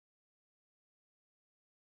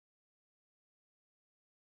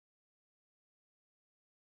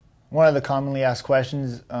One of the commonly asked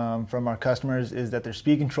questions from our customers is that their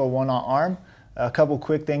speed control will not arm. A couple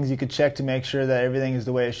quick things you could check to make sure that everything is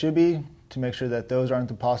the way it should be, to make sure that those aren't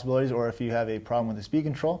the possibilities, or if you have a problem with the speed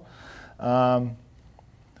control. When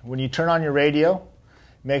you turn on your radio,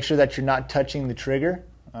 make sure that you're not touching the trigger.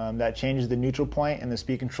 That changes the neutral point, and the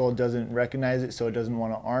speed control doesn't recognize it, so it doesn't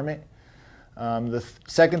want to arm it. The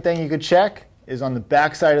second thing you could check is on the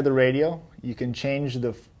back side of the radio. You can change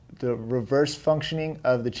the reverse functioning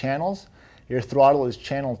of the channels. Your throttle is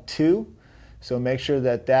channel 2, so make sure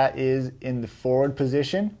that that is in the forward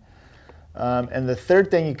position. And the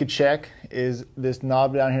third thing you could check is this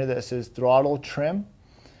knob down here that says throttle trim.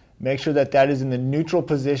 Make sure that that is in the neutral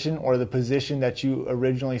position, or the position that you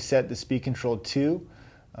originally set the speed control to.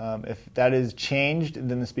 If that is changed,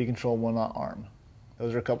 then the speed control will not arm.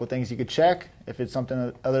 Those are a couple of things you could check. If it's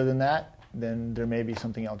something other than that, then there may be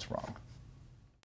something else wrong.